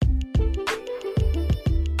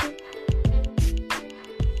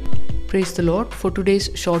Praise the Lord. For today's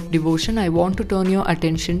short devotion, I want to turn your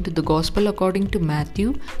attention to the Gospel according to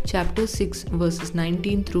Matthew, chapter 6, verses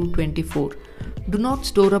 19 through 24. Do not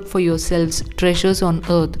store up for yourselves treasures on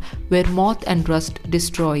earth, where moth and rust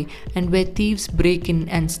destroy, and where thieves break in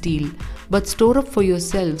and steal. But store up for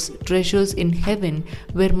yourselves treasures in heaven,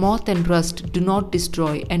 where moth and rust do not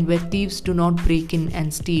destroy, and where thieves do not break in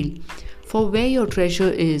and steal. For where your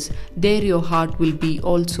treasure is, there your heart will be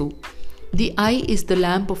also. The eye is the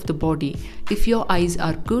lamp of the body. If your eyes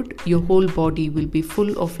are good, your whole body will be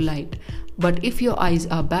full of light. But if your eyes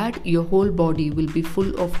are bad, your whole body will be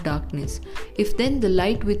full of darkness. If then the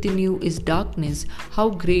light within you is darkness,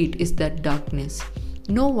 how great is that darkness?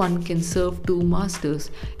 No one can serve two masters.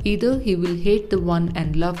 Either he will hate the one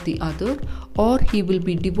and love the other, or he will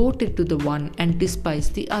be devoted to the one and despise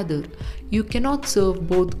the other. You cannot serve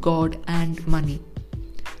both God and money.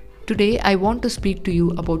 Today, I want to speak to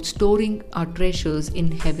you about storing our treasures in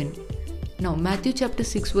heaven. Now, Matthew chapter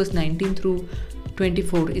 6 verse 19 through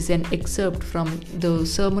 24 is an excerpt from the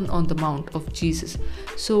Sermon on the Mount of Jesus.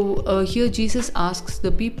 So here Jesus asks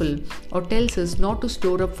the people or tells us not to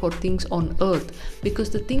store up for things on earth because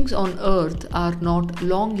the things on earth are not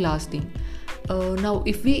long lasting. Now,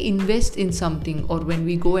 if we invest in something or when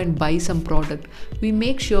we go and buy some product, we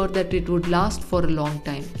make sure that it would last for a long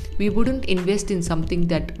time. We wouldn't invest in something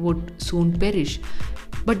that would soon perish.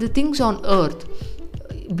 But the things on earth,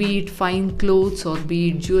 be it fine clothes or be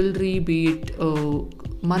it jewelry, be it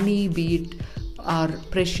money, be it our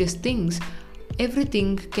precious things,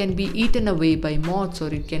 everything can be eaten away by moths,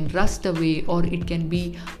 or it can rust away, or it can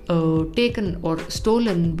be taken or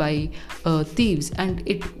stolen by thieves, and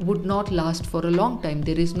it would not last for a long time.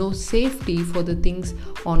 There is no safety for the things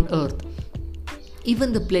on earth.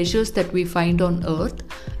 Even the pleasures that we find on earth,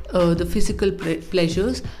 the physical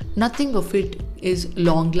pleasures, nothing of it is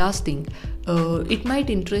long lasting. It might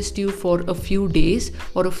interest you for a few days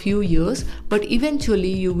or a few years, but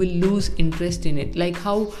eventually you will lose interest in it. Like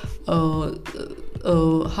how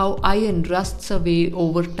iron rusts away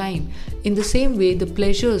over time. In the same way, the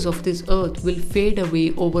pleasures of this earth will fade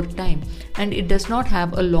away over time, and it does not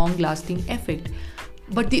have a long-lasting effect.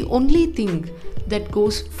 But the only thing that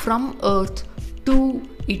goes from earth to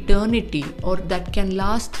eternity, or that can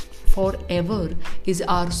last forever, is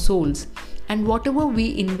our souls. And whatever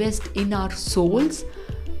we invest in our souls,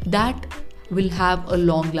 that will have a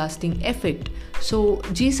long-lasting effect. So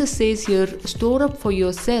Jesus says here, store up for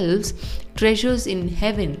yourselves treasures in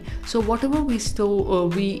heaven. So whatever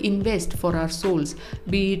we invest for our souls,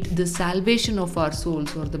 be it the salvation of our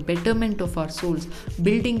souls or the betterment of our souls,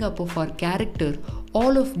 building up of our character,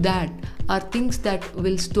 all of that are things that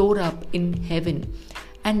will store up in heaven.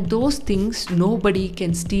 And those things nobody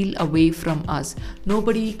can steal away from us.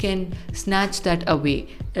 Nobody can snatch that away.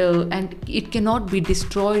 And it cannot be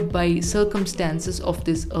destroyed by circumstances of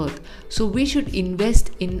this earth. So we should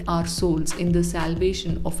invest in our souls, in the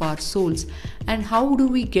salvation of our souls. And how do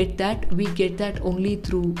we get that? We get that only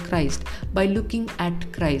through Christ, by looking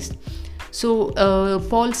at Christ. So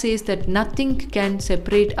Paul says that nothing can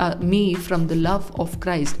separate me from the love of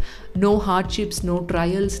Christ. No hardships, no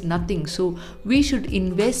trials, nothing. So we should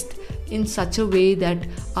invest in such a way that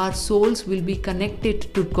our souls will be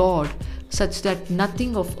connected to God, such that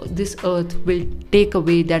nothing of this earth will take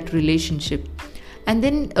away that relationship. And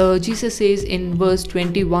then Jesus says in verse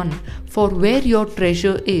 21, for where your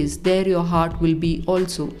treasure is, there your heart will be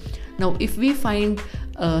also. Now, if we find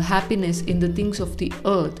happiness in the things of the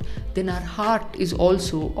earth, then our heart is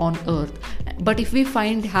also on earth. But if we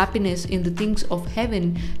find happiness in the things of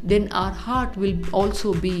heaven, then our heart will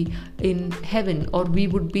also be in heaven, or we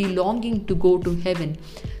would be longing to go to heaven.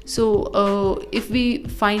 So if we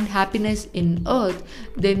find happiness in earth,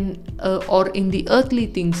 then or in the earthly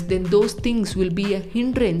things, then those things will be a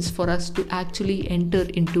hindrance for us to actually enter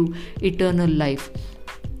into eternal life.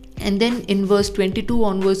 And then in verse 22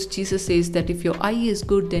 onwards, Jesus says that if your eye is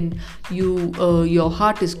good, then your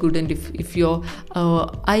heart is good. And if your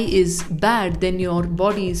eye is bad, then your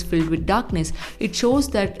body is filled with darkness. It shows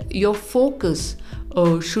that your focus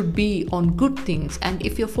should be on good things. And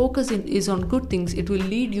if your focus is on good things, it will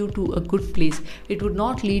lead you to a good place. It would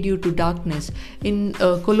not lead you to darkness. In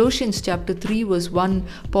Colossians chapter 3 verse 1,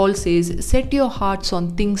 Paul says, set your hearts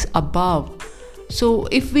on things above. So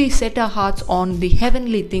if we set our hearts on the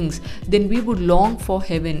heavenly things, then we would long for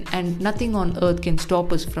heaven, and nothing on earth can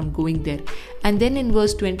stop us from going there. And then in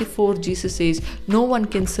verse 24, Jesus says, no one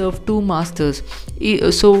can serve two masters.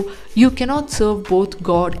 So you cannot serve both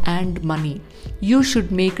God and money. You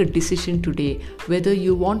should make a decision today whether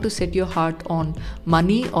you want to set your heart on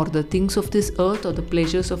money or the things of this earth or the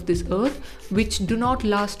pleasures of this earth, which do not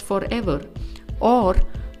last forever, or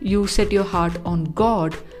you set your heart on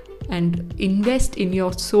God and invest in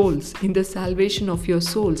your souls, in the salvation of your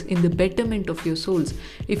souls, in the betterment of your souls.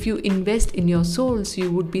 If you invest in your souls,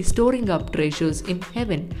 you would be storing up treasures in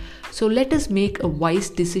heaven. So let us make a wise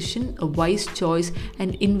decision, a wise choice,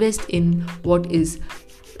 and invest in what is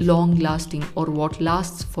long lasting or what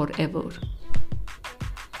lasts forever.